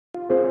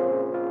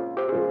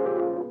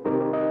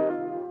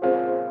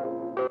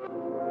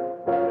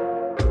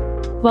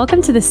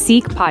Welcome to the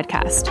Seek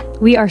podcast.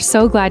 We are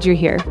so glad you're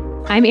here.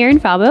 I'm Erin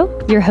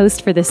Falbo, your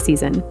host for this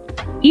season.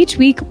 Each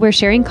week, we're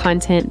sharing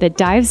content that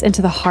dives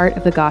into the heart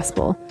of the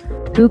gospel,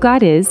 who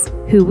God is,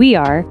 who we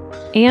are,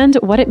 and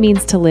what it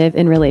means to live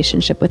in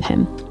relationship with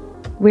Him.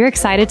 We're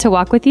excited to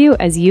walk with you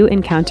as you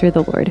encounter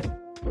the Lord.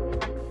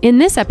 In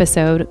this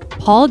episode,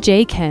 Paul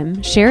J.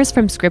 Kim shares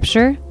from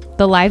Scripture,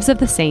 the lives of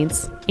the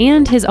saints,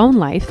 and his own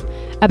life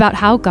about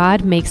how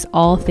God makes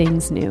all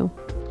things new.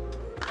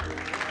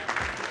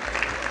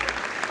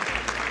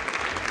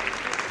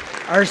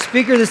 Our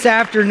speaker this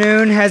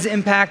afternoon has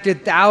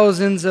impacted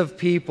thousands of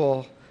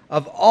people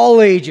of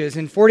all ages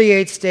in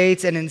 48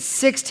 states and in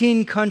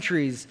 16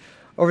 countries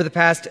over the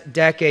past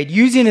decade.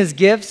 Using his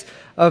gifts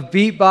of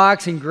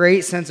beatbox and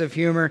great sense of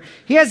humor,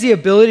 he has the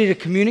ability to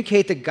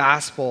communicate the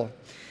gospel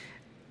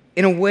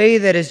in a way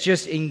that is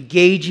just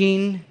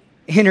engaging,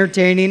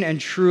 entertaining,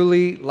 and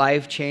truly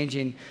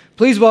life-changing.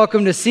 Please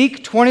welcome to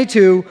Seek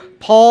 22,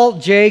 Paul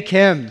J.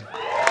 Kim.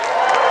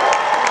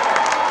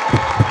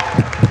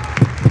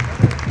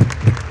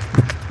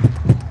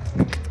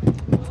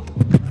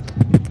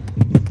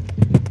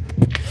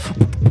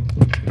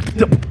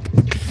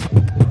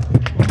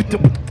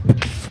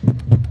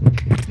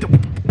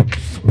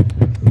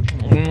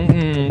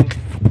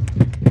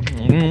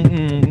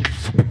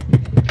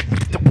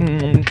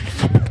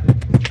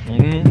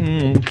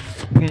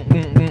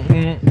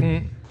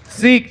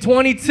 Seek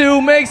 22,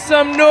 make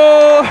some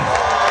noise!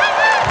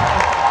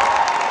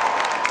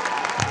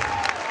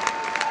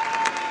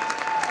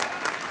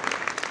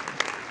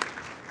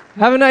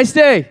 Have a nice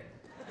day.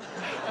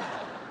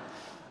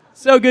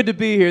 So good to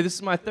be here. This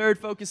is my third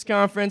Focus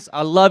Conference.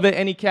 I love it.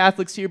 Any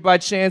Catholics here by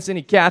chance?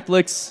 Any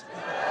Catholics?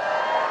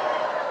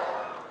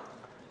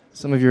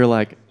 Some of you are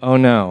like, oh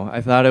no,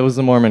 I thought it was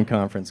the Mormon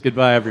conference.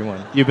 Goodbye,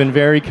 everyone. You've been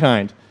very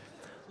kind.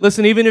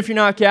 Listen, even if you're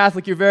not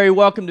Catholic, you're very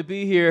welcome to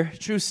be here.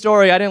 True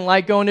story, I didn't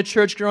like going to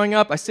church growing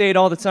up. I say it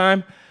all the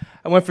time.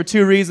 I went for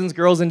two reasons,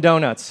 girls and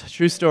donuts.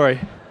 True story.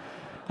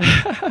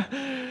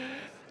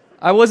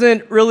 I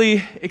wasn't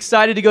really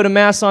excited to go to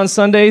Mass on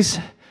Sundays,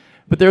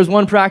 but there was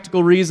one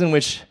practical reason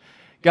which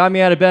got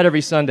me out of bed every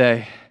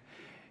Sunday,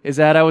 is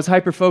that I was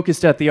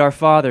hyper-focused at the Our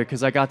Father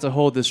because I got to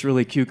hold this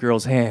really cute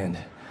girl's hand.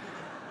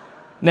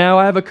 Now,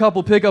 I have a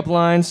couple pickup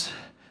lines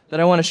that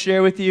I want to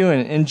share with you,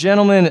 and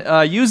gentlemen,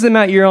 use them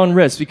at your own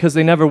risk because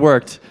they never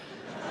worked.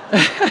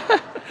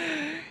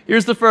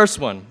 Here's the first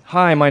one.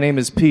 Hi, my name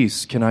is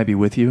Peace. Can I be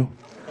with you?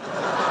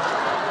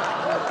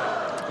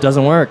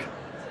 Doesn't work.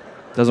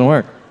 Doesn't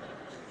work.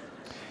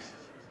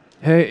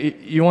 Hey,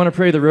 you want to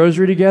pray the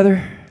rosary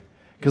together?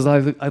 Because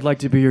I'd like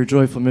to be your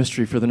joyful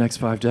mystery for the next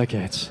 5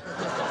 decades.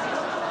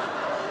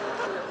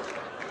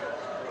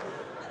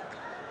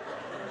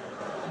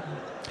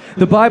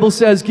 The Bible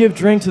says, give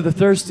drink to the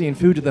thirsty and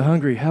food to the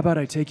hungry. How about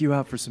I take you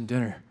out for some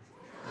dinner?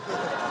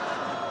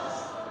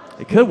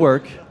 It could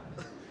work.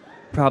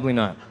 Probably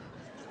not.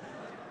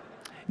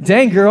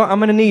 Dang, girl, I'm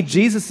going to need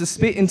Jesus to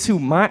spit into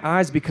my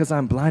eyes because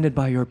I'm blinded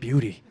by your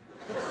beauty.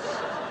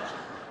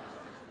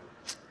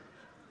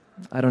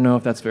 I don't know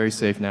if that's very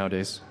safe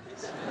nowadays.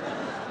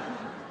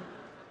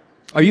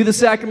 Are you the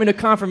sacrament of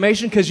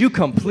confirmation? Because you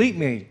complete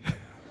me.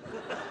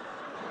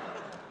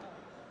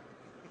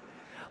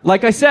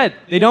 Like I said,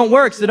 they don't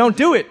work, so don't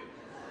do it.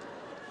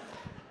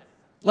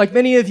 Like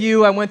many of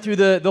you, I went through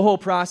the whole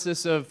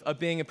process of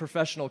being a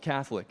professional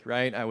Catholic,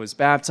 right? I was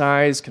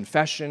baptized,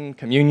 confession,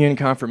 communion,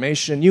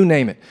 confirmation, you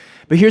name it.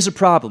 But here's a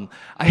problem.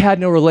 I had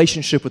no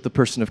relationship with the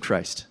person of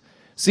Christ.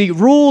 See,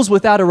 rules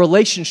without a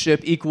relationship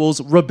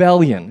equals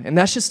rebellion, and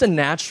that's just a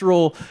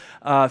natural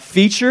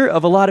feature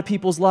of a lot of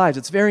people's lives.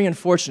 It's very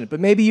unfortunate, but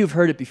maybe you've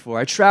heard it before.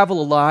 I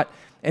travel a lot,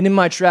 and in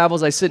my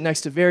travels, I sit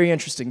next to very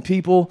interesting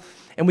people,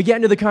 and we get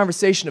into the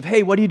conversation of,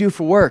 hey, what do you do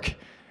for work?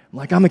 I'm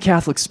like, I'm a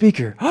Catholic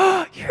speaker.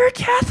 Oh, you're a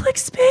Catholic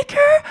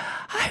speaker?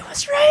 I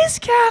was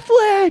raised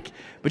Catholic.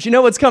 But you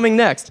know what's coming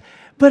next?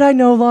 But I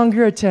no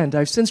longer attend.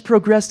 I've since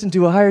progressed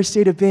into a higher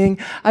state of being.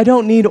 I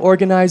don't need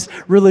organized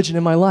religion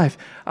in my life.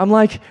 I'm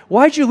like,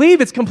 why'd you leave?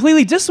 It's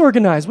completely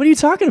disorganized. What are you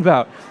talking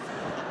about?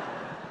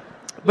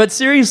 But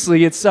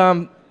seriously, it's,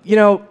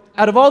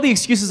 out of all the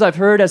excuses I've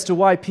heard as to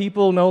why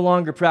people no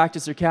longer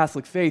practice their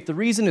Catholic faith, the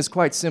reason is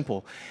quite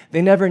simple.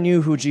 They never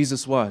knew who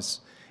Jesus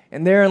was.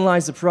 And therein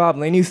lies the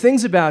problem. They knew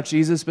things about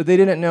Jesus, but they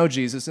didn't know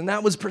Jesus. And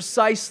that was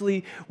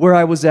precisely where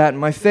I was at in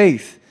my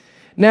faith.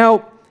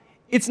 Now,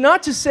 it's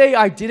not to say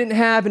I didn't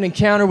have an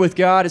encounter with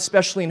God,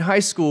 especially in high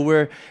school,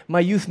 where my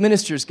youth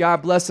ministers,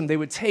 God bless them, they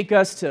would take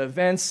us to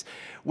events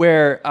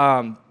where,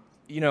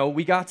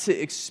 we got to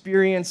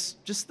experience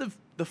just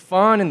the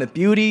fun and the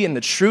beauty and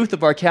the truth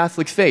of our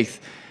Catholic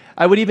faith.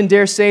 I would even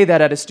dare say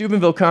that at a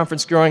Steubenville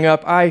conference growing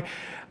up, I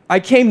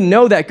came to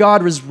know that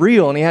God was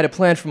real and He had a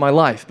plan for my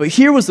life. But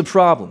here was the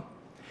problem.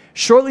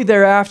 Shortly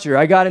thereafter,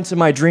 I got into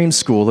my dream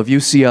school of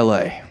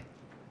UCLA.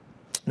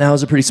 Now, I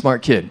was a pretty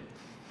smart kid.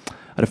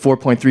 I had a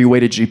 4.3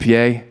 weighted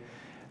GPA.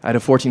 I had a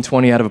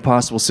 1420 out of a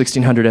possible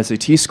 1600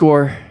 SAT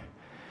score.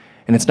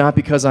 And it's not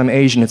because I'm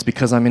Asian, it's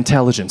because I'm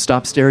intelligent.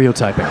 Stop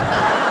stereotyping.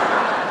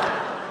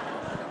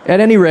 At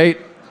any rate,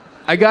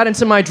 I got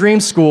into my dream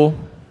school,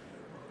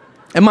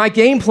 and my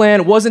game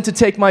plan wasn't to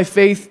take my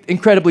faith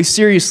incredibly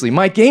seriously.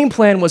 My game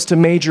plan was to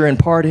major in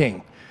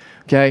partying,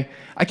 okay?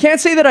 I can't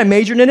say that I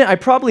majored in it. I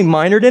probably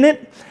minored in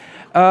it.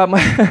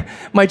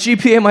 My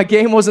GPA, my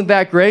game wasn't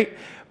that great,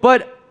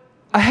 but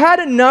I had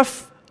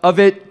enough of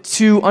it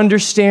to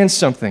understand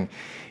something.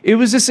 It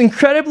was this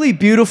incredibly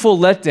beautiful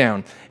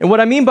letdown. And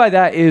what I mean by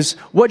that is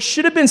what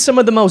should have been some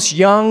of the most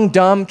young,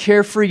 dumb,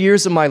 carefree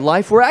years of my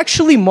life were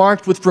actually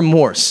marked with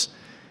remorse.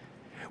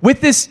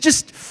 With this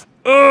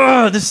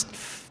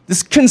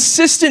this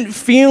consistent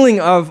feeling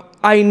of,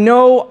 I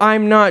know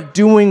I'm not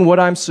doing what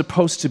I'm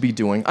supposed to be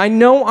doing. I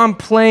know I'm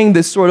playing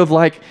this sort of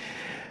like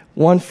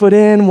 1 foot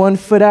in, 1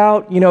 foot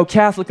out,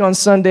 Catholic on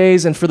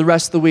Sundays, and for the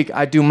rest of the week,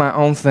 I do my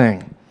own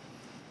thing.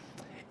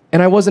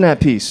 And I wasn't at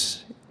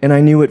peace, and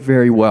I knew it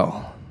very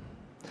well.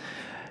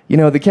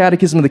 The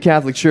Catechism of the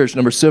Catholic Church,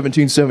 number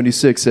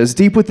 1776, says,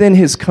 "Deep within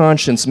his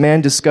conscience,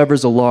 man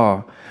discovers a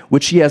law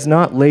which he has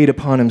not laid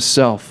upon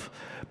himself,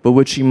 but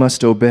which he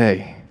must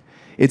obey.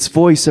 Its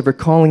voice ever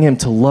calling him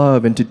to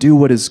love and to do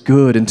what is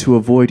good and to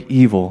avoid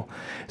evil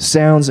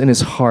sounds in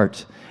his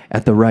heart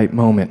at the right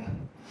moment."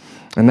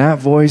 And that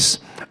voice,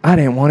 I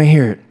didn't want to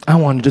hear it. I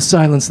wanted to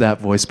silence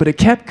that voice, but it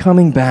kept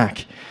coming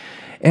back.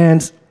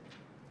 And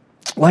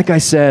like I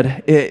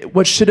said,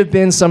 what should have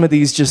been some of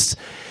these just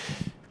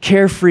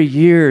carefree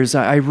years,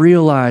 I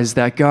realized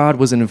that God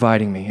was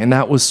inviting me, and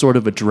that was sort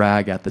of a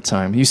drag at the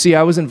time. You see,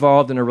 I was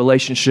involved in a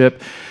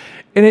relationship,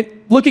 and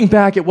looking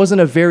back, it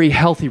wasn't a very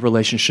healthy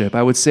relationship.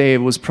 I would say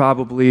it was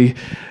probably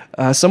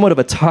somewhat of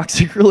a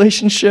toxic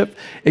relationship.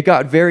 It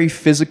got very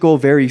physical,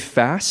 very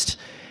fast.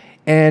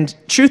 And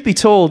truth be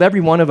told,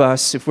 every one of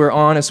us, if we're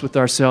honest with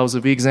ourselves,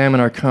 if we examine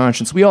our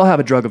conscience, we all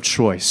have a drug of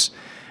choice,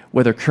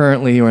 whether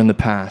currently or in the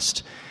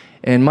past.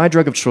 And my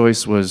drug of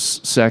choice was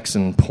sex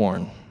and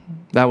porn.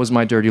 That was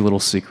my dirty little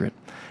secret.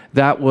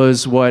 That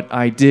was what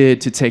I did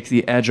to take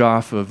the edge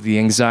off of the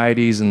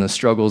anxieties and the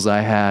struggles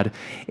I had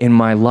in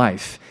my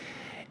life.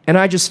 And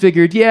I just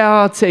figured, yeah,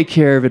 I'll take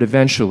care of it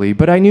eventually.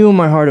 But I knew in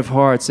my heart of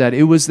hearts that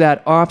it was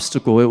that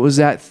obstacle, it was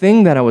that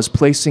thing that I was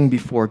placing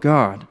before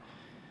God.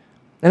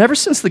 And ever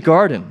since the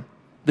garden,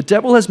 the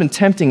devil has been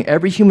tempting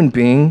every human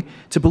being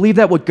to believe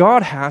that what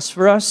God has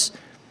for us,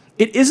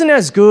 it isn't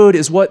as good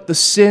as what the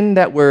sin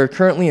that we're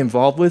currently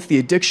involved with, the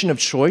addiction of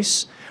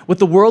choice, what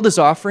the world is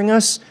offering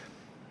us.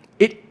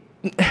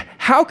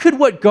 How could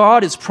what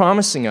God is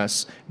promising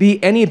us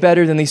be any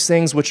better than these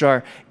things which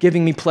are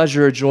giving me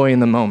pleasure or joy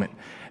in the moment?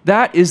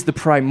 That is the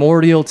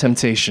primordial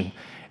temptation.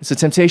 It's a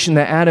temptation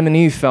that Adam and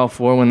Eve fell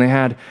for when they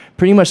had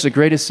pretty much the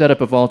greatest setup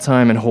of all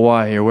time in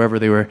Hawaii or wherever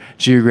they were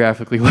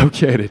geographically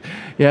located.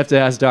 You have to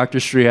ask Dr.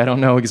 Sri. I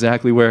don't know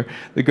exactly where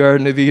the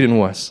Garden of Eden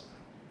was.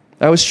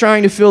 I was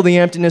trying to fill the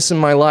emptiness in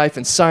my life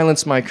and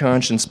silence my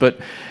conscience, but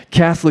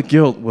Catholic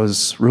guilt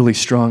was really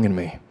strong in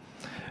me.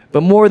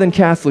 But more than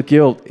Catholic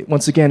guilt,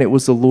 once again, it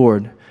was the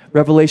Lord.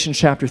 Revelation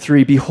chapter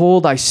 3,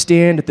 "Behold, I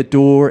stand at the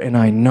door and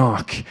I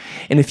knock.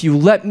 And if you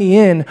let me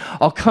in,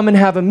 I'll come and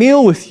have a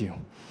meal with you."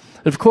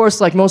 Of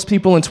course, like most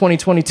people in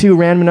 2022,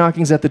 random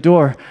knockings at the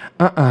door.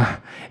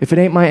 If it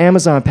ain't my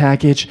Amazon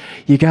package,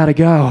 you gotta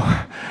go,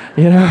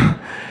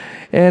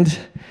 And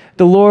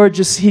the Lord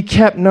he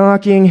kept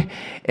knocking,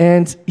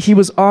 and he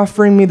was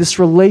offering me this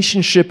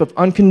relationship of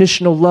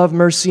unconditional love,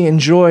 mercy, and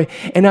joy.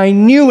 And I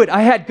knew it.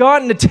 I had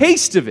gotten a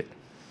taste of it.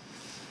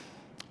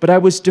 But I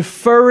was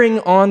deferring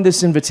on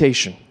this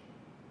invitation.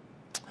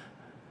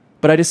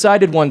 But I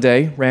decided one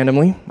day,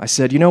 randomly, I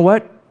said, you know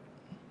what?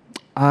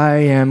 I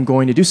am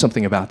going to do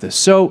something about this.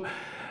 So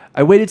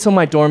I waited till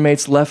my dorm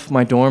mates left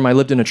my dorm. I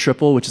lived in a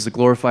triple, which is a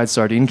glorified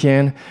sardine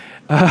can.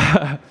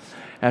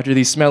 After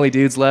these smelly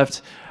dudes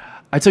left,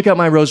 I took out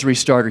my rosary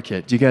starter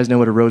kit. Do you guys know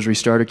what a rosary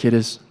starter kit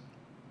is?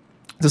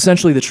 It's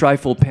essentially the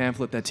trifold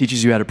pamphlet that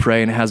teaches you how to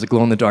pray, and it has the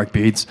glow-in-the-dark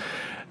beads.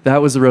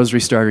 That was the rosary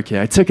starter kit.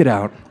 I took it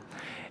out.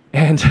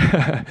 And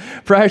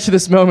prior to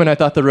this moment, I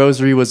thought the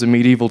rosary was a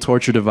medieval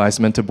torture device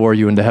meant to bore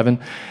you into heaven.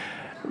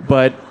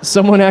 But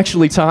someone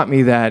actually taught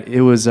me that it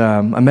was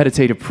a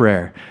meditative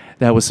prayer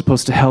that was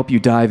supposed to help you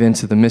dive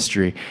into the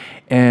mystery.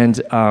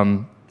 And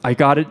I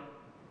got it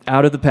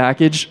out of the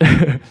package.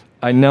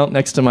 I knelt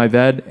next to my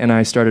bed, and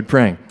I started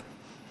praying.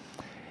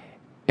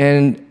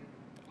 And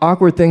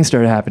awkward things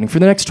started happening. For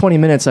the next 20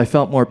 minutes, I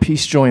felt more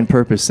peace, joy, and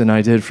purpose than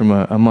I did from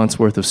a month's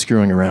worth of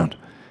screwing around.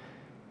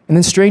 And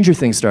then stranger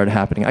things started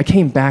happening. I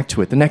came back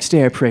to it. The next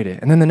day I prayed it.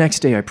 And then the next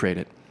day I prayed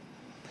it.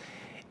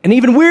 And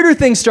even weirder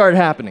things started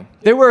happening.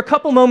 There were a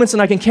couple moments,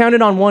 and I can count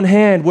it on one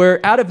hand,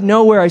 where out of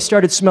nowhere I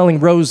started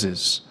smelling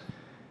roses.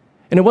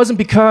 And it wasn't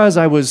because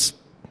I was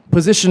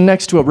positioned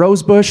next to a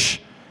rose bush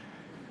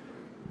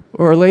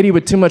or a lady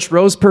with too much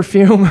rose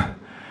perfume.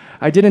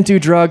 I didn't do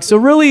drugs. So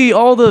really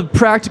all the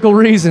practical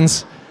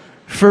reasons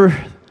for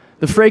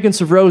the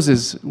fragrance of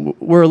roses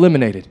were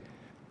eliminated.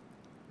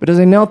 But as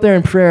I knelt there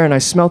in prayer and I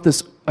smelled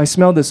this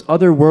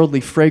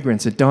otherworldly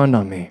fragrance, it dawned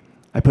on me.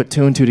 I put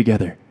two and two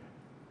together.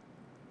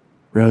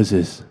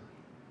 Roses.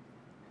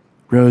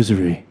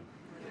 Rosary.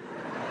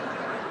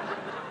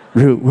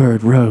 Root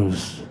word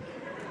rose.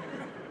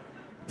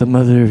 the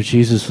mother of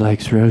Jesus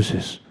likes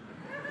roses.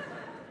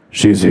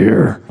 She's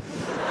here.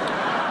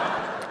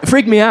 It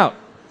freaked me out.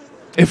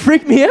 It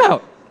freaked me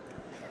out.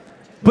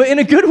 But in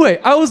a good way.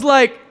 I was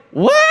like,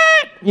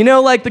 what? You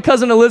know, like the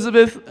cousin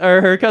Elizabeth,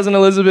 or her cousin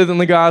Elizabeth in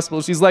the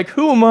gospel. She's like,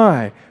 who am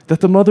I that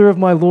the mother of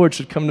my Lord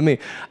should come to me?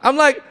 I'm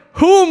like,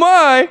 who am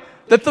I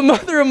that the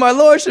mother of my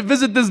Lord should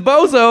visit this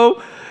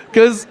bozo?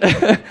 Because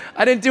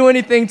I didn't do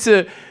anything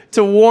to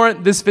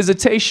warrant this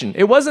visitation.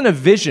 It wasn't a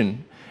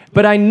vision,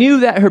 but I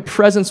knew that her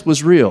presence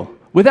was real.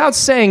 Without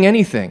saying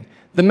anything,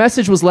 the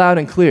message was loud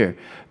and clear.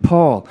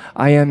 Paul,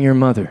 I am your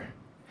mother.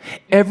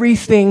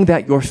 Everything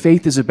that your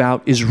faith is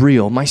about is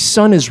real. My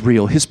son is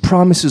real. His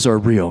promises are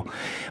real.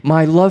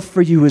 My love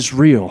for you is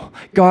real.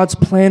 God's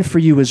plan for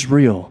you is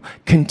real.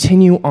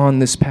 Continue on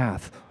this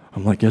path.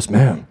 I'm like, yes,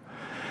 ma'am.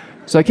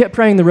 So I kept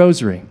praying the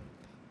rosary.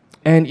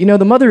 And you know,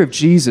 the mother of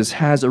Jesus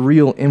has a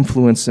real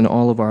influence in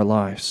all of our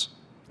lives.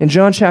 In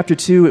John chapter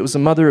 2, it was the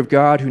mother of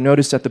God who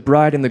noticed that the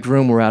bride and the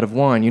groom were out of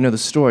wine. You know the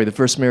story, the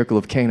first miracle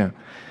of Cana.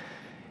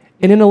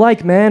 And in a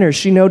like manner,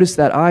 she noticed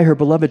that I, her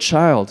beloved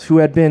child, who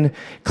had been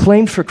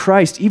claimed for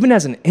Christ even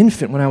as an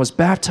infant when I was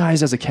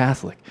baptized as a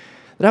Catholic,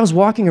 that I was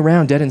walking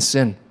around dead in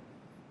sin,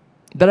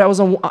 that I was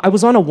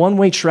on a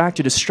one-way track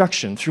to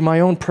destruction through my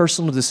own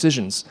personal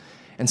decisions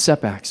and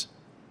setbacks.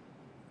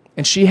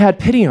 And she had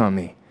pity on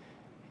me.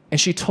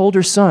 And she told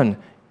her son,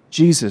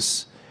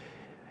 Jesus,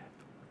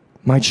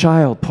 my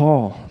child,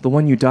 Paul, the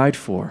one you died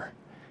for,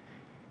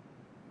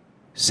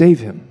 save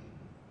him.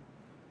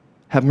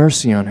 Have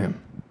mercy on him.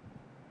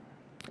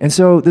 And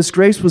so this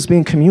grace was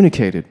being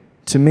communicated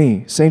to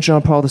me. St.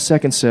 John Paul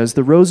II says,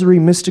 the rosary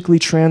mystically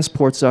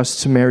transports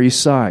us to Mary's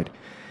side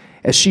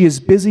as she is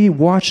busy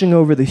watching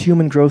over the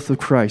human growth of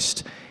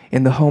Christ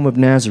in the home of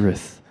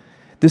Nazareth.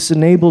 This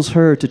enables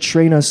her to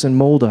train us and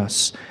mold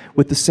us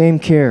with the same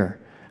care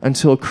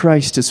until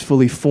Christ is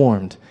fully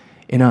formed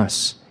in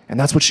us. And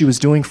that's what she was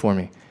doing for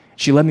me.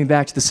 She led me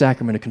back to the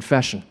sacrament of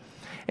confession.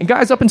 And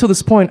guys, up until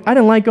this point, I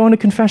didn't like going to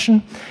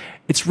confession.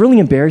 It's really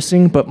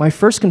embarrassing, but my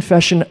first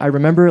confession, I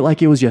remember it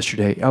like it was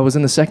yesterday. I was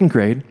in the 2nd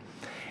grade,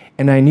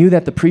 and I knew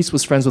that the priest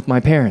was friends with my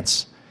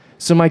parents.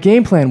 So my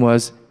game plan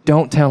was,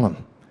 don't tell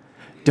him.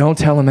 Don't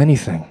tell him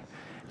anything.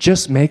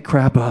 Just make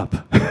crap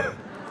up.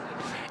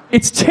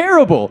 It's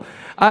terrible.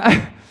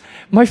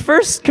 My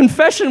first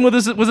confession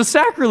was a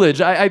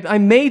sacrilege. I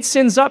made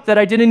sins up that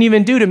I didn't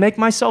even do to make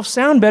myself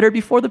sound better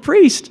before the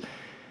priest.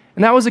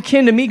 And that was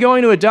akin to me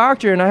going to a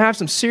doctor and I have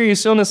some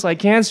serious illness like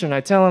cancer and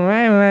I tell him,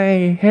 hey,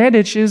 my head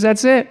itches,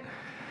 that's it.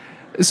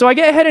 So I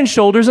get head and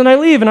shoulders and I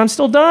leave and I'm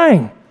still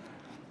dying.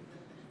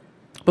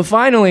 But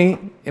finally,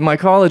 in my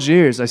college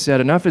years, I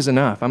said, enough is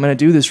enough. I'm going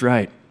to do this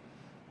right.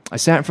 I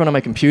sat in front of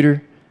my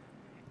computer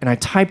and I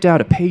typed out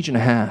 1.5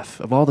 pages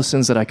of all the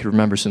sins that I could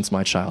remember since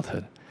my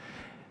childhood.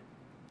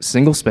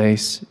 Single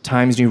space,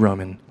 Times New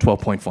Roman,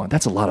 12 point font.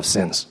 That's a lot of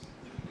sins.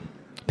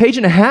 1.5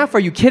 pages? Are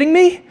you kidding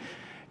me?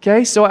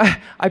 Okay, so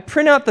I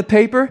print out the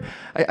paper,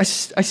 I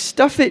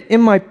stuff it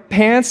in my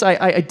pants,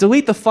 I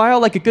delete the file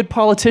like a good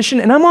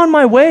politician, and I'm on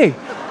my way.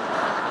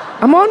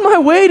 I'm on my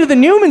way to the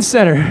Newman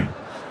Center.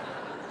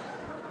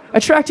 I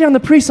track down the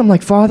priest, I'm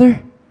like,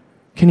 Father,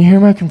 can you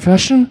hear my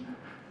confession?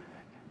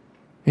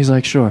 He's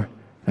like, sure.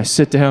 I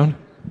sit down,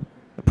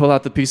 I pull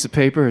out the piece of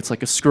paper, it's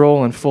like a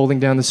scroll unfolding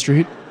down the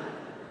street.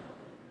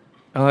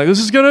 I'm like, this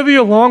is gonna be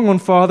a long one,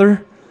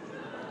 Father.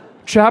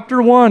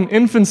 Chapter 1,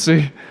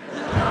 infancy.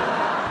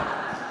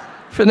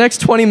 For the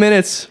next 20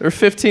 minutes or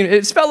 15,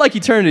 it felt like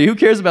eternity. Who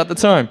cares about the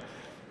time?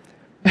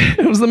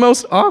 It was the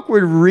most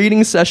awkward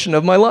reading session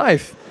of my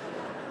life,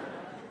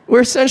 where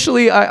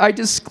essentially I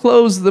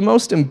disclosed the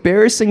most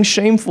embarrassing,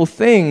 shameful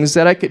things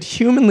that I could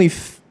humanly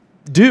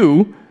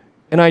do,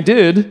 and I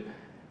did.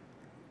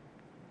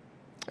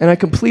 And I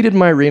completed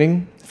my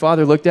reading.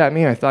 Father looked at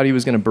me. I thought he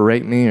was going to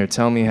berate me or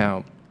tell me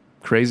how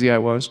crazy I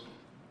was.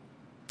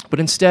 But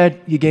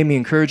instead, he gave me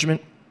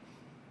encouragement.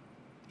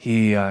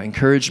 He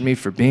encouraged me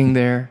for being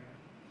there.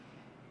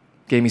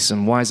 Gave me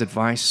some wise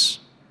advice.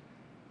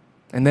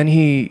 And then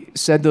he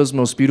said those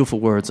most beautiful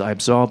words, I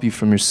absolve you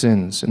from your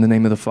sins in the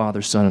name of the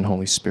Father, Son, and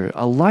Holy Spirit.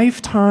 A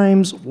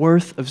lifetime's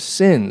worth of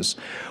sins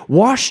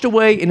washed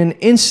away in an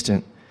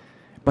instant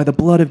by the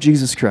blood of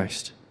Jesus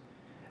Christ.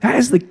 That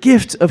is the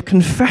gift of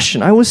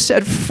confession. I was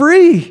set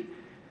free.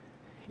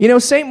 You know,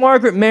 St.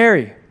 Margaret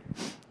Mary,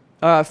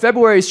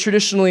 February is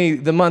traditionally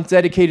the month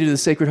dedicated to the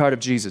Sacred Heart of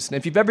Jesus. And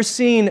if you've ever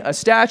seen a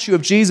statue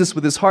of Jesus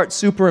with his heart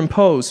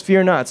superimposed,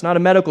 fear not, it's not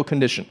a medical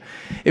condition.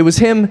 It was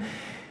him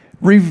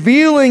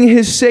revealing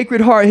his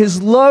Sacred Heart,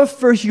 his love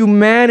for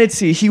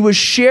humanity. He was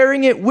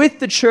sharing it with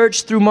the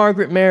church through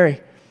Margaret Mary.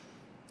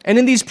 And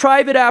in these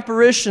private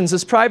apparitions,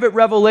 this private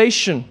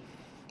revelation,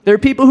 there are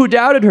people who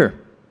doubted her.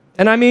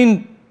 And I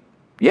mean,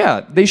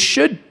 yeah, they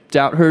should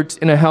doubt her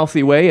in a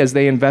healthy way as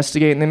they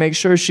investigate and they make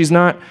sure she's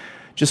not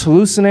just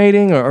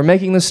hallucinating or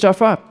making this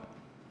stuff up.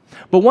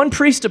 But one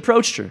priest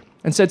approached her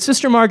and said,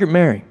 Sister Margaret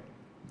Mary,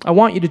 I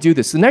want you to do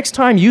this. The next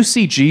time you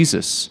see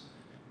Jesus,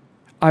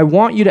 I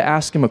want you to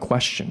ask him a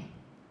question.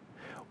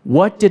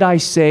 What did I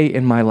say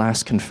in my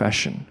last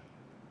confession?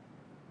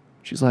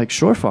 She's like,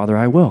 sure, Father,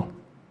 I will.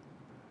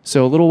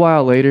 So a little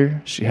while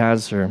later, she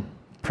has her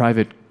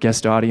private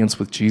guest audience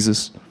with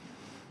Jesus.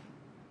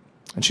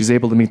 And she's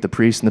able to meet the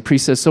priest. And the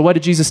priest says, so what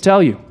did Jesus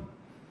tell you?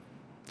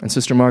 And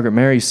Sister Margaret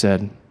Mary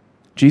said,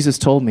 Jesus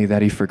told me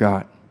that he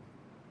forgot.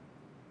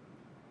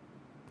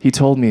 He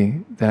told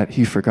me that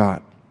he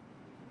forgot.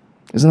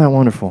 Isn't that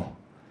wonderful?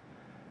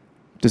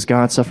 Does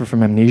God suffer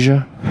from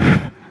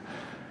amnesia?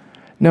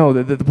 No,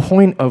 the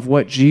point of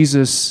what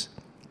Jesus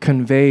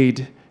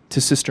conveyed to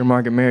Sister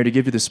Margaret Mary to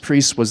give to this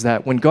priest was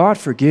that when God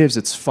forgives,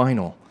 it's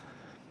final.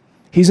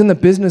 He's in the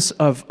business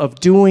of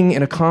doing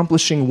and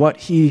accomplishing what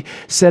he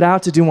set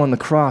out to do on the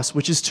cross,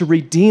 which is to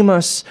redeem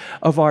us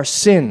of our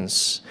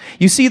sins.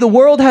 You see, the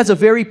world has a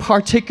very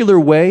particular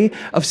way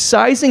of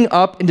sizing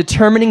up and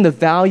determining the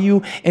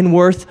value and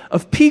worth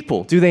of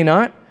people, do they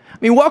not? I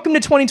mean, welcome to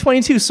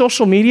 2022,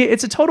 social media,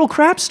 it's a total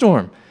crap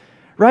storm,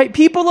 right?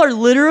 People are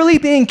literally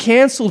being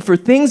canceled for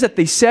things that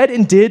they said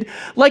and did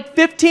like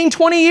 15,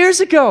 20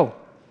 years ago.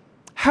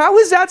 How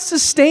is that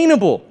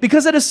sustainable?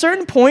 Because at a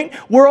certain point,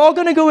 we're all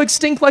going to go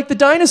extinct like the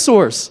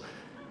dinosaurs.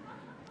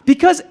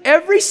 Because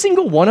every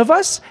single one of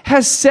us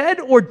has said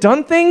or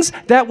done things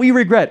that we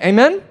regret.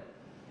 Amen?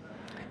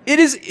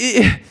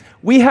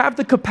 We have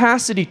the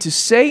capacity to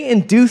say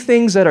and do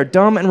things that are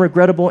dumb and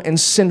regrettable and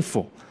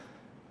sinful.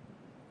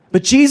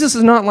 But Jesus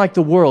is not like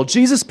the world.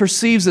 Jesus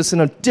perceives this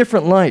in a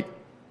different light.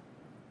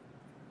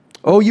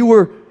 Oh, you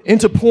were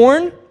into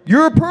porn?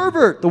 You're a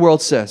pervert, the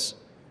world says.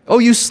 Oh,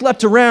 you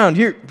slept around,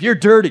 you're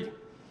dirty.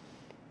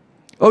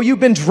 Oh, you've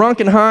been drunk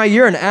and high,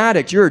 you're an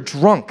addict, you're a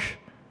drunk.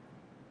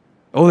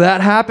 Oh,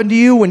 that happened to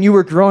you when you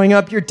were growing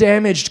up, you're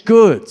damaged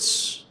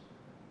goods.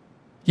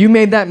 You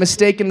made that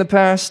mistake in the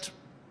past,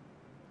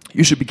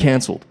 you should be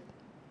canceled.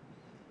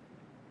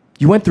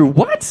 You went through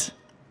what?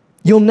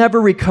 You'll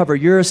never recover,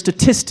 you're a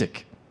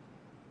statistic.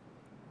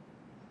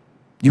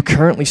 You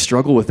currently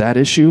struggle with that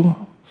issue?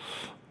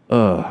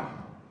 The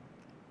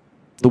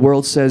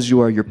world says you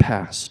are your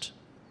past.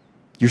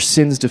 Your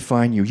sins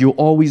define you. You'll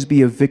always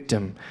be a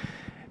victim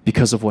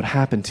because of what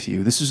happened to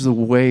you. This is the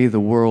way the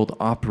world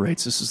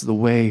operates. This is the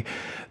way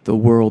the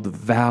world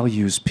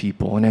values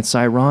people. And it's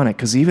ironic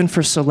because even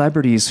for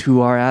celebrities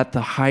who are at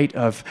the height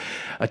of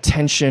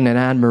attention and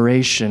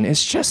admiration,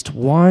 it's just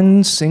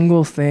one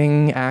single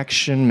thing,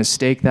 action,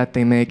 mistake that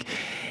they make.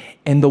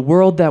 And the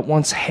world that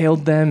once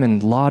hailed them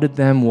and lauded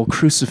them will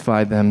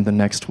crucify them the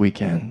next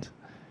weekend.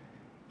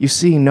 You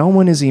see, no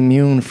one is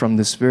immune from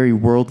this very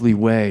worldly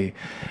way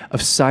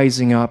of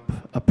sizing up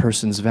a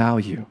person's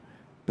value.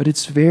 But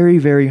it's very,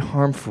 very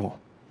harmful.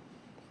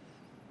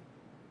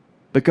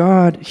 But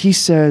God, he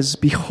says,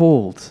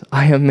 behold,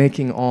 I am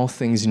making all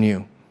things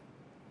new.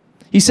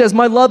 He says,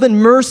 my love and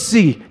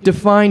mercy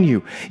define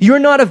you. You're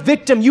not a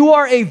victim. You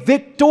are a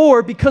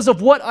victor because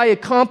of what I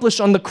accomplished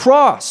on the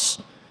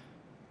cross.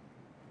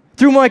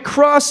 Through my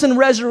cross and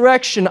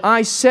resurrection,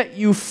 I set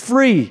you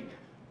free.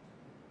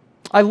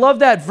 I love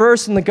that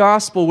verse in the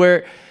gospel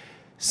where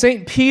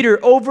St. Peter,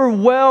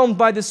 overwhelmed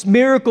by this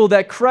miracle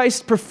that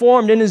Christ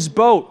performed in his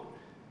boat,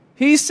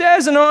 he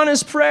says an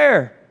honest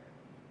prayer.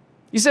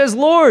 He says,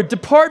 Lord,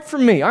 depart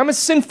from me. I'm a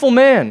sinful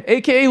man,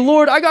 aka,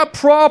 Lord, I got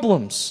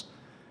problems.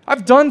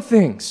 I've done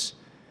things.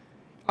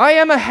 I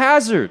am a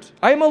hazard.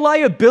 I am a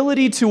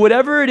liability to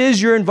whatever it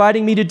is you're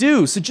inviting me to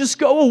do. So just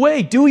go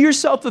away. Do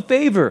yourself a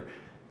favor,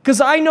 because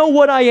I know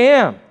what I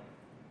am.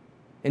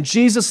 And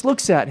Jesus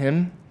looks at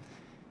him.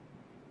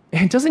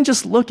 And doesn't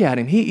just look at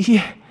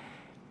him.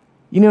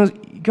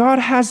 God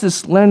has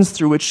this lens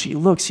through which he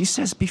looks. He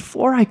says,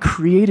 before I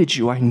created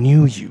you, I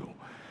knew you.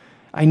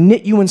 I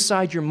knit you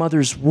inside your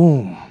mother's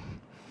womb.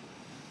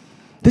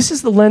 This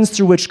is the lens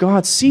through which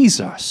God sees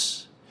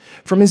us,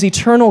 from his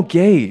eternal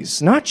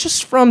gaze, not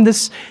just from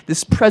this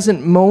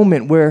present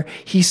moment where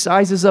he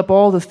sizes up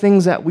all the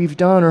things that we've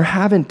done or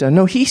haven't done.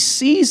 No, he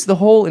sees the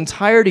whole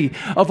entirety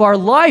of our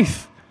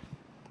life.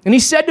 And he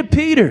said to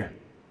Peter,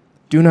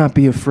 do not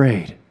be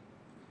afraid.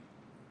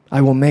 I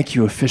will make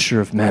you a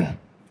fisher of men.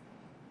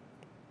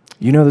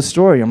 You know the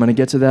story. I'm going to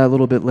get to that a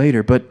little bit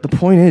later. But the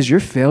point is, your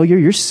failure,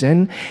 your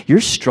sin,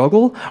 your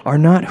struggle are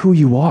not who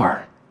you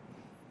are.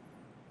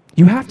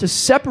 You have to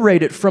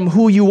separate it from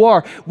who you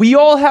are. We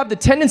all have the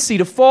tendency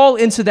to fall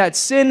into that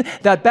sin,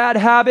 that bad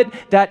habit,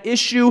 that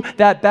issue,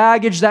 that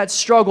baggage, that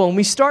struggle. And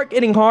we start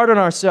getting hard on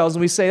ourselves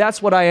and we say,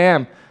 that's what I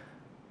am.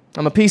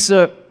 I'm a piece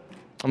of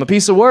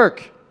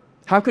work.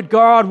 How could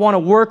God want to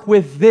work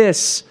with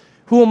this?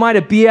 Who am I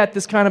to be at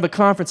this kind of a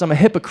conference? I'm a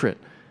hypocrite.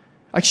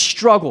 I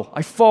struggle.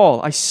 I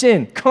fall. I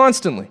sin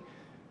constantly.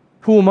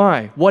 Who am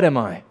I? What am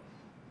I?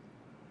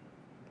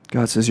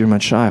 God says, you're my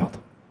child.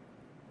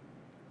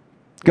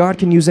 God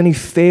can use any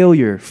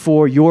failure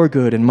for your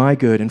good and my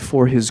good and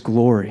for his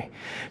glory.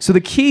 So the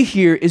key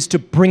here is to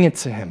bring it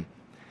to him.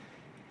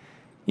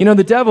 You know,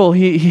 the devil,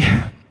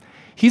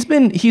 he's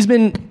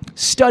been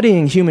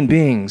studying human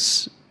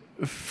beings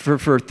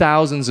for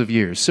thousands of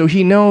years. So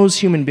he knows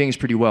human beings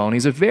pretty well. And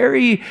he's a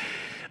very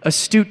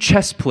astute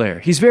chess player.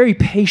 He's very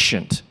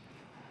patient.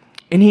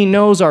 And he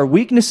knows our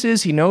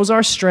weaknesses, he knows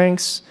our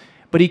strengths,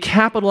 but he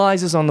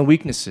capitalizes on the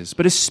weaknesses.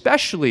 But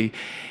especially,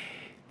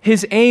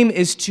 His aim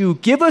is to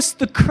give us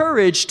the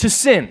courage to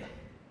sin.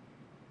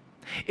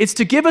 It's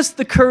to give us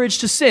the courage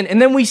to sin.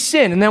 And then we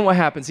sin, and then what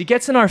happens? He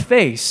gets in our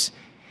face,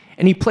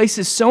 and he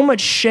places so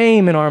much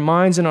shame in our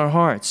minds and our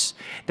hearts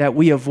that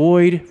we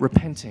avoid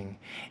repenting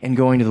and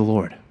going to the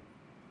Lord.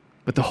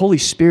 But the Holy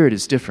Spirit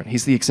is different.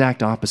 He's the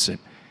exact opposite.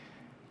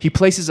 He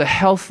places a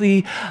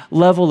healthy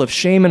level of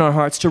shame in our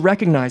hearts to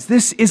recognize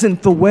this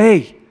isn't the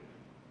way.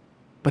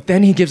 But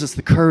then he gives us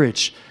the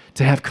courage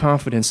to have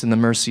confidence in the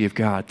mercy of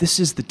God. This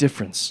is the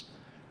difference.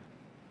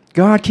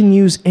 God can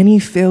use any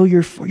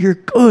failure for your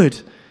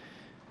good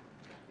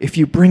if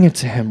you bring it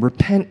to him.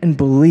 Repent and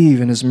believe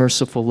in his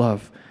merciful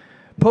love.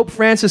 Pope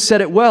Francis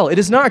said it well. It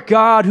is not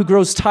God who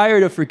grows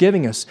tired of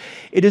forgiving us.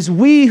 It is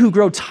we who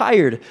grow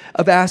tired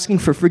of asking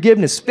for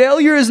forgiveness.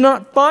 Failure is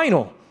not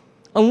final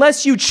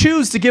unless you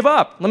choose to give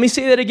up. Let me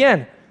say that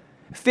again.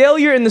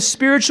 Failure in the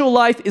spiritual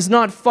life is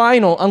not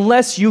final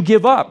unless you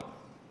give up,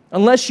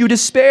 unless you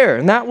despair.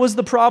 And that was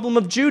the problem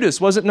of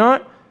Judas, was it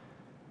not?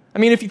 I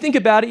mean, if you think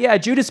about it, yeah,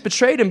 Judas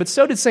betrayed him, but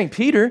so did St.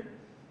 Peter.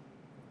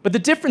 But the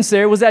difference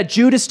there was that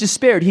Judas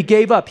despaired. He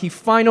gave up. He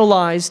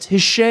finalized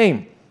his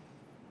shame.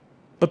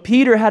 But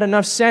Peter had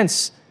enough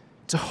sense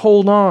to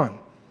hold on.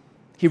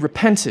 He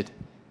repented.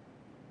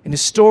 And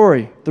his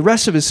story, the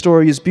rest of his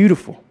story is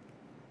beautiful.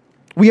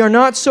 We are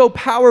not so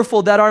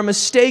powerful that our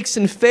mistakes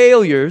and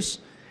failures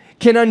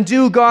can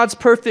undo God's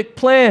perfect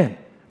plan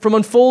from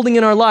unfolding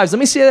in our lives. Let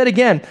me say that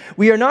again.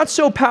 We are not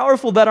so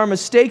powerful that our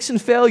mistakes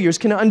and failures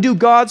can undo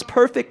God's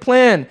perfect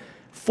plan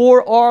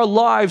for our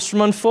lives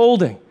from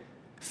unfolding.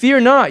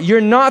 Fear not,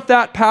 you're not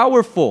that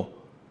powerful.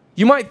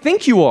 You might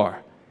think you are.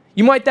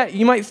 You might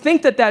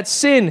think that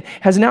sin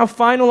has now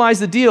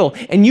finalized the deal,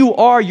 and you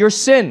are your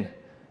sin.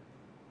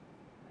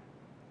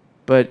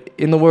 But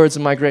in the words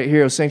of my great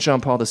hero, St.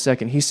 John Paul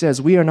II, he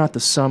says, we are not the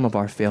sum of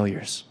our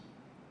failures.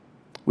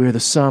 We are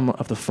the sum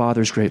of the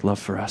Father's great love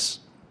for us.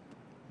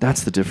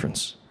 That's the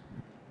difference.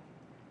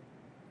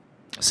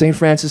 St.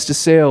 Francis de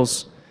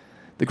Sales,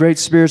 the great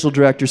spiritual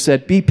director,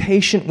 said, be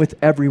patient with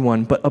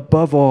everyone, but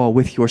above all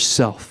with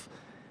yourself.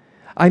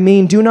 I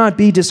mean, do not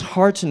be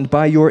disheartened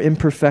by your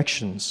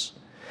imperfections,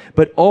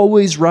 but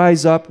always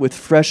rise up with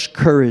fresh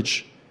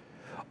courage.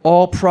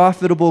 All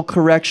profitable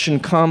correction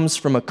comes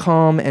from a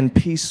calm and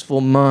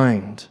peaceful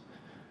mind.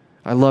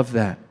 I love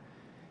that.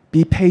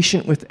 Be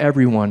patient with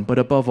everyone, but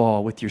above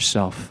all with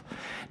yourself.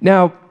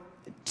 Now,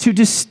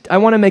 I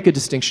want to make a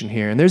distinction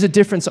here, and there's a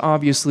difference,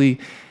 obviously,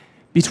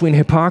 between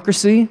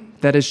hypocrisy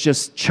that is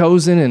just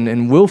chosen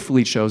and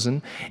willfully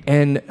chosen,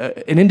 and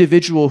an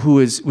individual who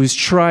is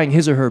trying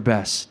his or her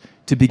best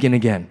to begin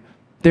again.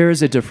 There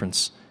is a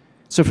difference.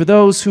 So for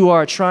those who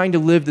are trying to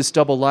live this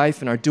double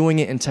life and are doing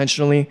it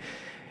intentionally,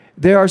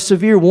 there are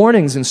severe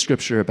warnings in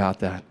Scripture about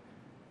that.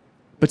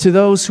 But to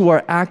those who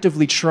are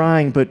actively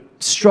trying but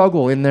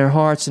struggle in their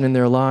hearts and in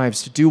their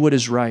lives to do what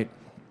is right,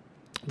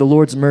 the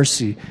Lord's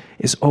mercy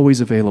is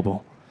always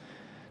available.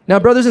 Now,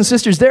 brothers and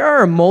sisters, there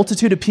are a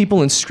multitude of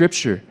people in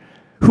Scripture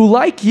who,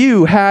 like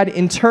you, had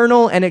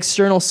internal and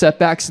external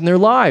setbacks in their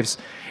lives.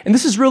 And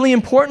this is really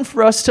important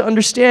for us to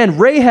understand.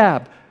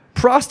 Rahab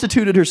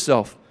prostituted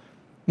herself.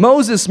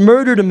 Moses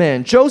murdered a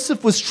man.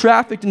 Joseph was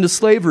trafficked into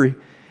slavery.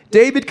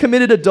 David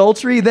committed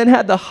adultery, then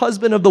had the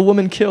husband of the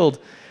woman killed.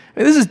 I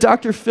mean, this is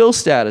Dr. Phil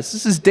status.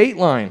 This is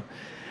Dateline.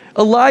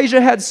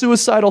 Elijah had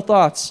suicidal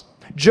thoughts.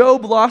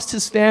 Job lost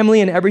his family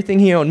and everything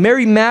he owned.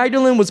 Mary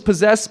Magdalene was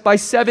possessed by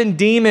 7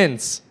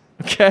 demons.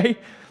 Okay?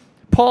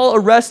 Paul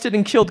arrested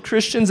and killed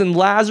Christians, and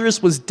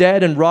Lazarus was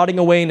dead and rotting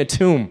away in a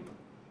tomb.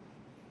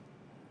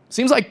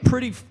 Seems like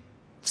pretty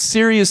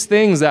serious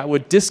things that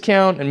would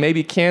discount and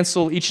maybe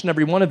cancel each and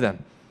every one of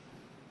them.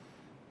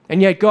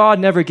 And yet God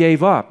never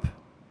gave up.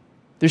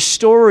 Their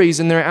stories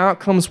and their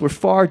outcomes were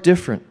far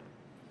different.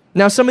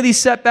 Now, some of these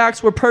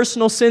setbacks were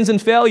personal sins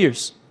and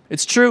failures.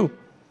 It's true.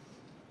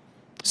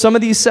 Some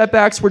of these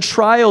setbacks were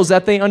trials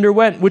that they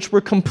underwent, which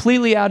were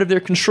completely out of their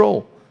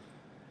control.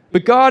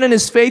 But God in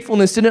his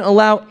faithfulness didn't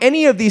allow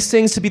any of these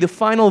things to be the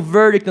final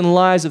verdict in the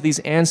lives of these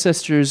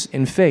ancestors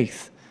in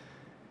faith.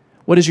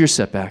 What is your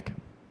setback?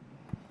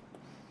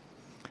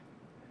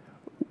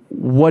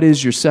 What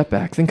is your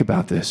setback? Think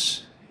about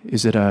this.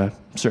 Is it a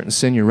certain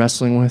sin you're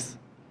wrestling with?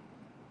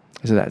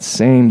 Is it that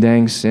same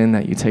dang sin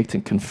that you take to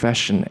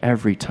confession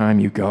every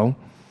time you go?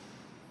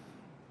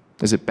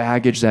 Is it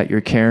baggage that you're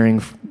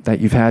carrying that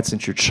you've had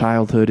since your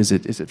childhood? Is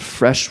it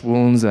fresh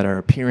wounds that are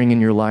appearing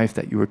in your life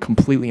that you were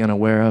completely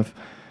unaware of?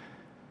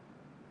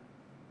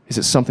 Is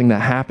it something that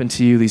happened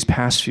to you these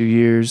past few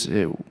years?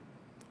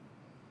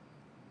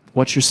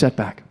 What's your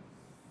setback?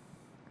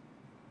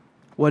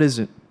 What is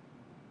it?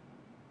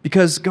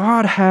 Because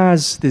God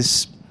has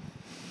this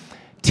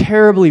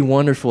terribly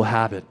wonderful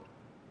habit.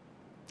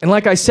 And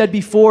like I said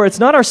before, it's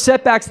not our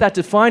setbacks that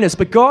define us,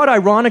 but God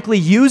ironically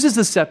uses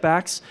the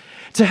setbacks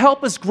to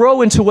help us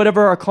grow into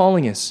whatever our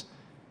calling is.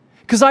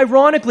 Because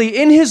ironically,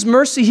 in his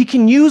mercy, he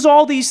can use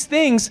all these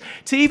things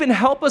to even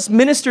help us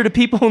minister to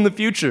people in the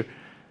future.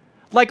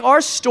 Like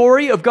our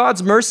story of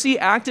God's mercy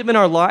active in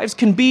our lives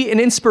can be an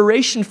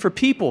inspiration for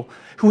people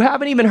who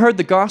haven't even heard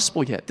the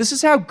gospel yet. This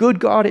is how good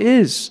God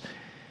is.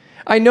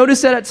 I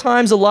notice that at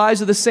times the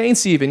lives of the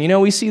saints even,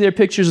 we see their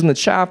pictures in the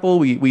chapel,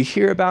 we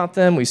hear about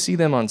them, we see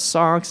them on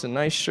socks and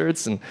nice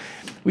shirts, and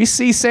we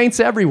see saints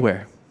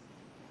everywhere.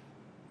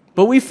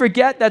 But we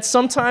forget that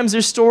sometimes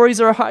their stories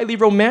are highly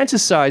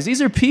romanticized.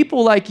 These are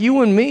people like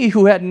you and me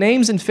who had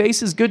names and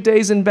faces, good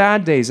days and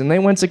bad days, and they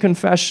went to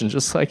confession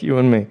just like you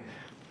and me.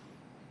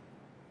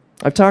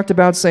 I've talked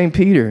about St.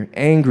 Peter,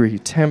 angry,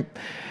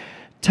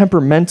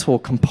 temperamental,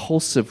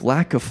 compulsive,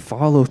 lack of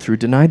follow-through,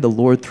 denied the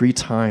Lord 3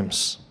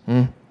 times.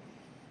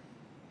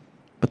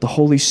 But the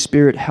Holy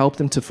Spirit helped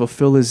him to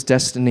fulfill his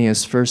destiny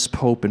as first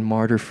pope and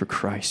martyr for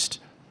Christ.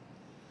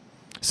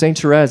 St.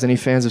 Therese, any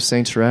fans of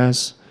St.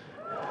 Therese?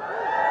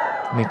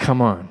 I mean,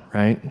 come on,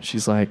 right?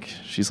 She's like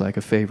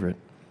a favorite.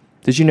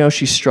 Did you know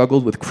she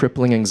struggled with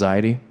crippling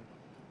anxiety?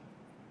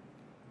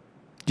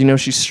 Do you know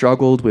she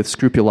struggled with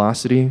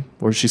scrupulosity,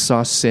 where she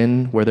saw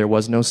sin where there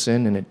was no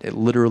sin, and it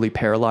literally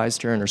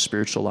paralyzed her in her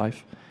spiritual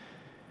life?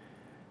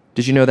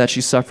 Did you know that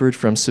she suffered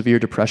from severe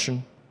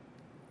depression?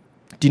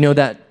 Do you know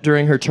that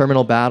during her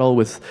terminal battle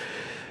with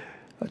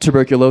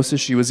tuberculosis,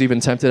 she was even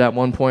tempted at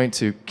one point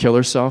to kill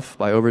herself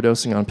by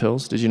overdosing on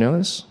pills? Did you know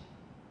this?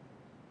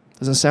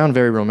 Doesn't sound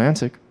very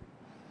romantic.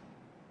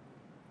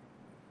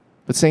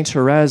 But St.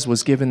 Therese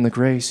was given the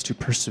grace to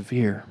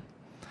persevere,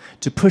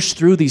 to push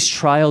through these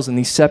trials and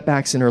these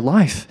setbacks in her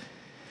life.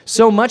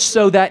 So much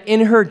so that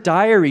in her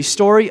diary,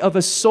 Story of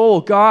a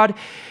Soul, God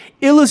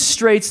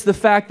illustrates the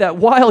fact that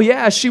while,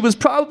 she was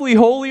probably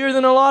holier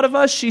than a lot of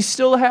us, she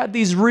still had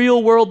these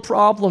real world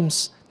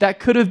problems that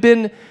could have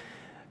been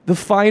the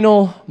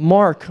final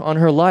mark on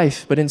her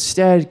life, but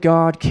instead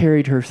God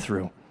carried her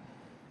through.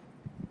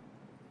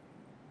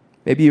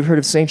 Maybe you've heard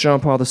of St. John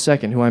Paul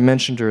II, who I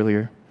mentioned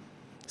earlier.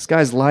 This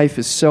guy's life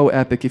is so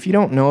epic. If you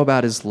don't know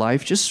about his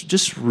life,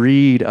 just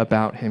read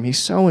about him. He's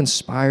so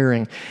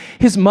inspiring.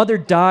 His mother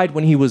died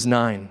when he was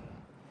 9.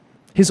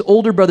 His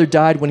older brother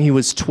died when he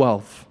was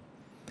 12.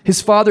 His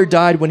father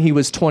died when he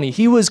was 20.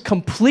 He was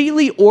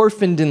completely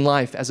orphaned in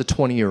life as a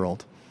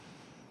 20-year-old.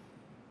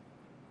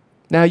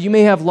 Now, you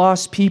may have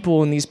lost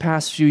people in these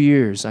past few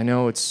years. I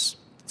know it's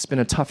been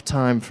a tough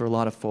time for a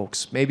lot of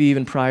folks, maybe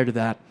even prior to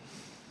that.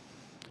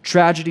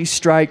 Tragedy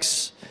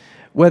strikes,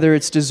 whether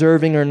it's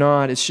deserving or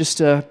not. It's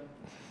a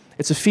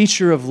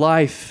feature of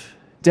life.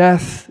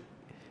 Death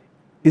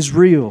is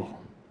real.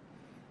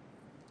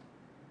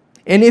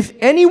 And if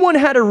anyone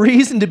had a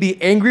reason to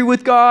be angry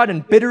with God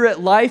and bitter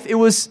at life, it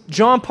was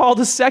John Paul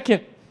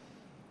II.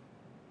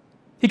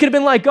 He could have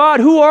been like, God,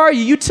 who are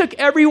you? You took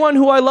everyone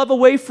who I love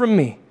away from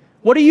me.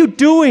 What are you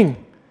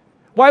doing?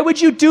 Why would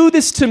you do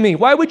this to me?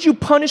 Why would you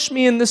punish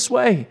me in this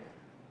way?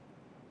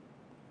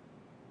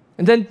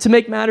 And then to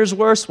make matters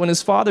worse, when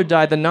his father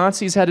died, the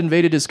Nazis had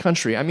invaded his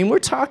country. I mean, we're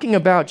talking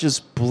about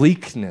just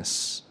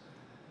bleakness.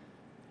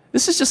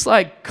 This is just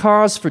like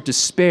cause for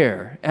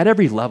despair at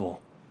every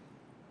level.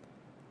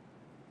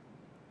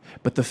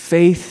 But the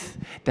faith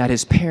that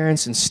his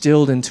parents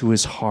instilled into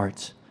his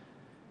heart,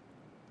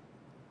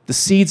 the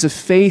seeds of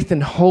faith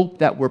and hope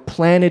that were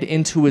planted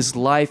into his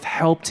life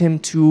helped him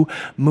to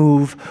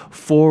move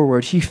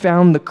forward. He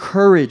found the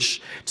courage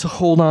to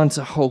hold on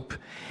to hope.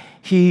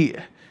 He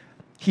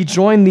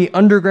joined the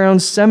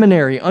underground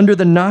seminary under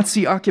the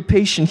Nazi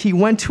occupation. He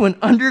went to an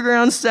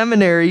underground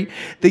seminary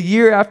the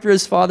year after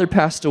his father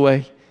passed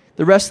away.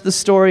 The rest of the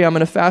story, I'm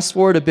going to fast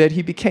forward a bit.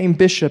 He became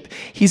bishop.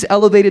 He's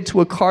elevated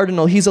to a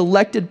cardinal. He's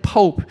elected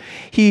pope.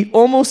 He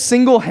almost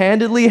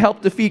single-handedly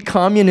helped defeat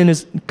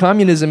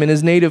communism in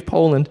his native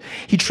Poland.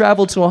 He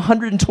traveled to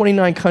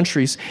 129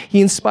 countries.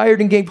 He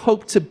inspired and gave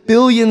hope to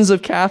billions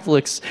of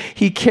Catholics.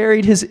 He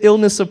carried his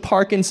illness of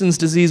Parkinson's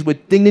disease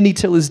with dignity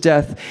till his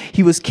death.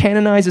 He was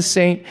canonized a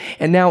saint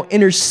and now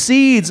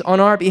intercedes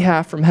on our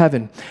behalf from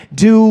heaven.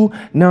 Do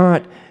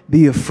not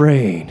be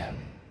afraid.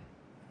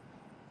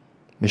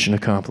 Mission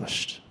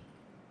accomplished.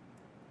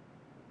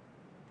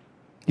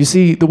 You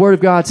see, the Word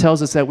of God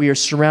tells us that we are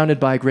surrounded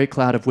by a great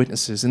cloud of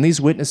witnesses, and these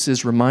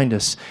witnesses remind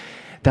us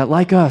that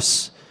like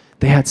us,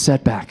 they had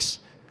setbacks.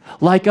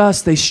 Like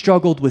us, they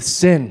struggled with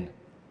sin.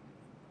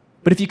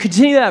 But if you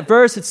continue that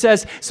verse, it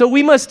says, so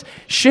we must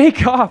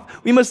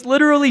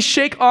literally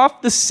shake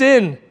off the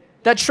sin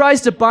that tries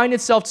to bind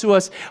itself to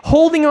us,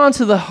 holding on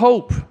to the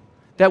hope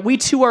that we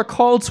too are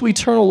called to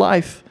eternal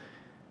life.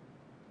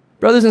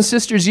 Brothers and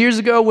sisters, years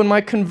ago when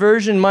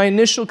my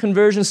initial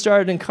conversion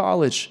started in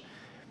college,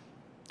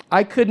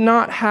 I could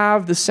not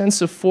have the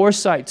sense of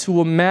foresight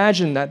to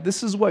imagine that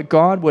this is what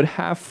God would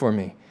have for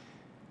me.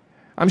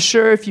 I'm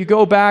sure if you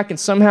go back and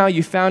somehow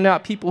you found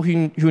out people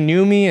who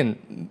knew me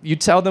and you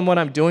tell them what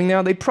I'm doing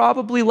now, they'd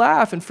probably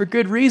laugh, and for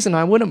good reason.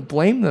 I wouldn't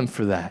blame them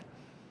for that.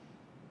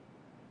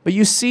 But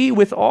you see,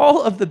 with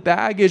all of the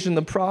baggage and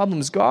the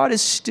problems, God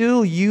is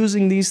still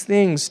using these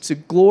things to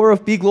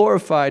be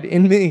glorified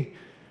in me.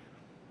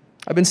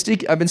 I've been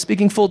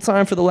speaking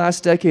full-time for the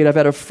last decade. I've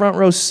had a front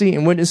row seat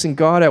in witnessing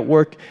God at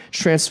work,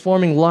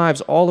 transforming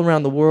lives all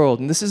around the world.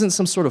 And this isn't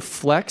some sort of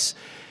flex.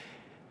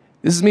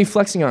 This is me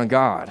flexing on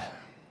God,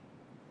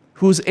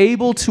 who is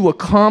able to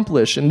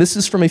accomplish, and this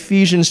is from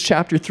Ephesians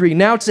chapter 3,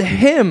 now to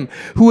him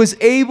who is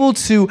able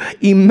to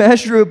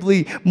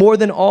immeasurably more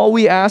than all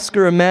we ask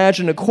or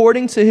imagine,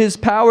 according to his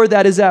power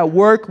that is at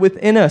work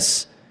within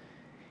us.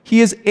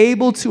 He is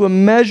able to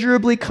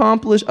immeasurably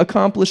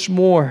accomplish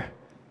more.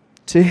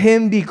 To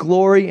him be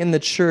glory in the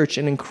church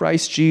and in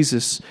Christ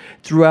Jesus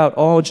throughout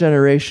all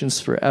generations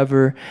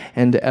forever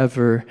and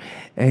ever.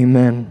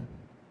 Amen.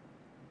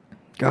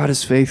 God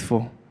is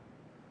faithful.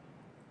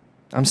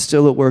 I'm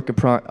still a work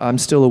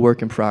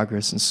in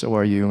progress, and so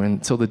are you. And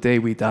until the day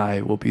we die,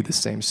 it will be the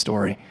same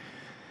story.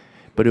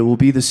 But it will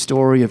be the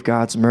story of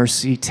God's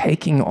mercy,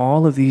 taking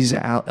all of these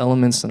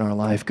elements in our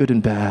life, good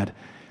and bad,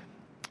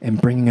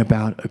 and bringing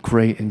about a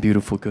great and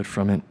beautiful good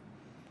from it.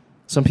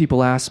 Some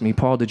people ask me,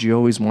 Paul, did you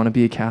always want to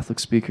be a Catholic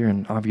speaker?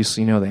 And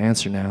obviously you know the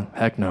answer now.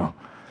 Heck no.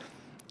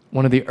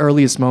 One of the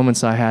earliest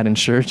moments I had in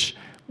church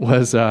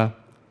was, I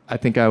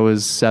think I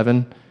was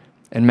 7,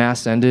 and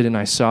Mass ended, and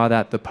I saw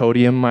that the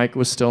podium mic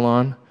was still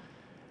on.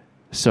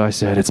 So I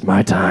said, it's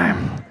my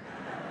time.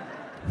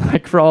 I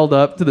crawled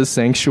up to the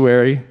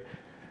sanctuary.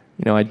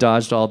 I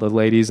dodged all the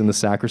ladies and the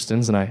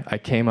sacristans, and I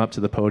came up to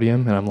the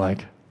podium, and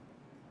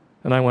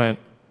I went,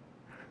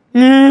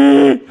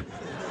 and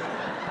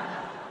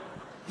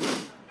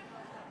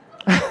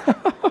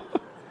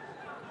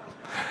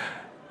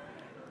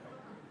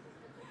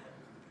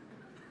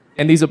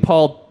these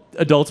appalled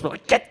adults were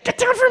like, get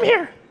down from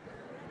here.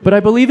 But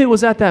I believe it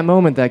was at that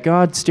moment that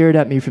God stared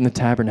at me from the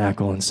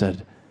tabernacle and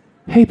said,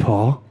 hey,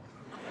 Paul,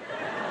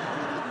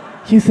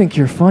 you think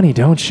you're funny,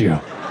 don't you?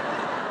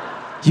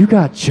 You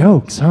got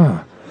jokes,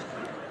 huh?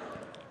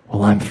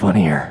 Well, I'm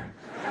funnier.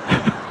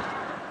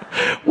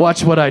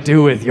 Watch what I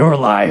do with your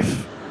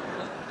life.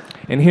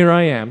 And here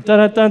I am.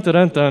 Dun, dun, dun,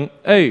 dun, dun.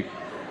 Hey.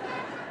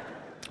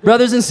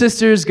 Brothers and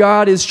sisters,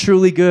 God is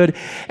truly good.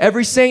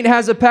 Every saint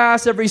has a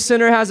past. Every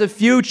sinner has a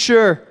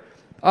future.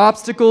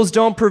 Obstacles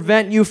don't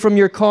prevent you from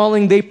your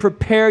calling. They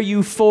prepare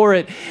you for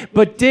it.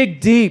 But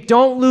dig deep.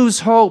 Don't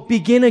lose hope.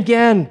 Begin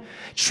again.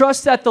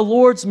 Trust that the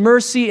Lord's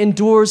mercy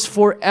endures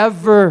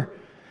forever.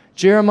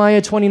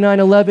 Jeremiah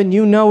 29:11,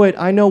 you know it.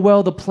 I know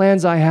well the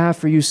plans I have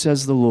for you,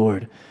 says the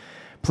Lord.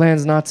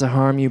 Plans not to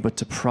harm you, but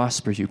to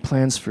prosper you.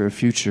 Plans for a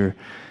future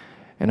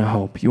and a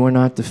hope. You are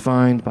not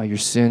defined by your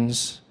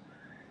sins.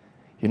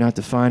 You're not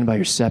defined by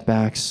your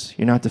setbacks.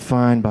 You're not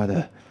defined by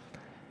the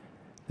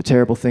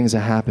terrible things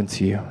that happen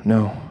to you.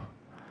 No.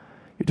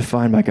 You're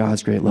defined by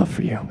God's great love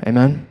for you.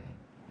 Amen?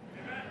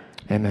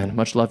 Amen.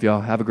 Much love,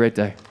 y'all. Have a great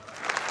day.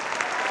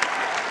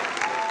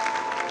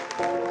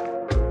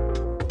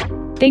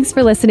 Thanks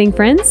for listening,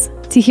 friends.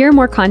 To hear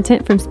more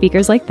content from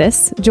speakers like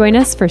this, join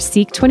us for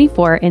Seek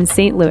 24 in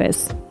St.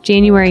 Louis,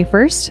 January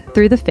 1st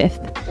through the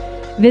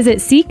 5th.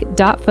 Visit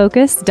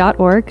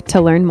seek.focus.org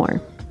to learn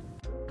more.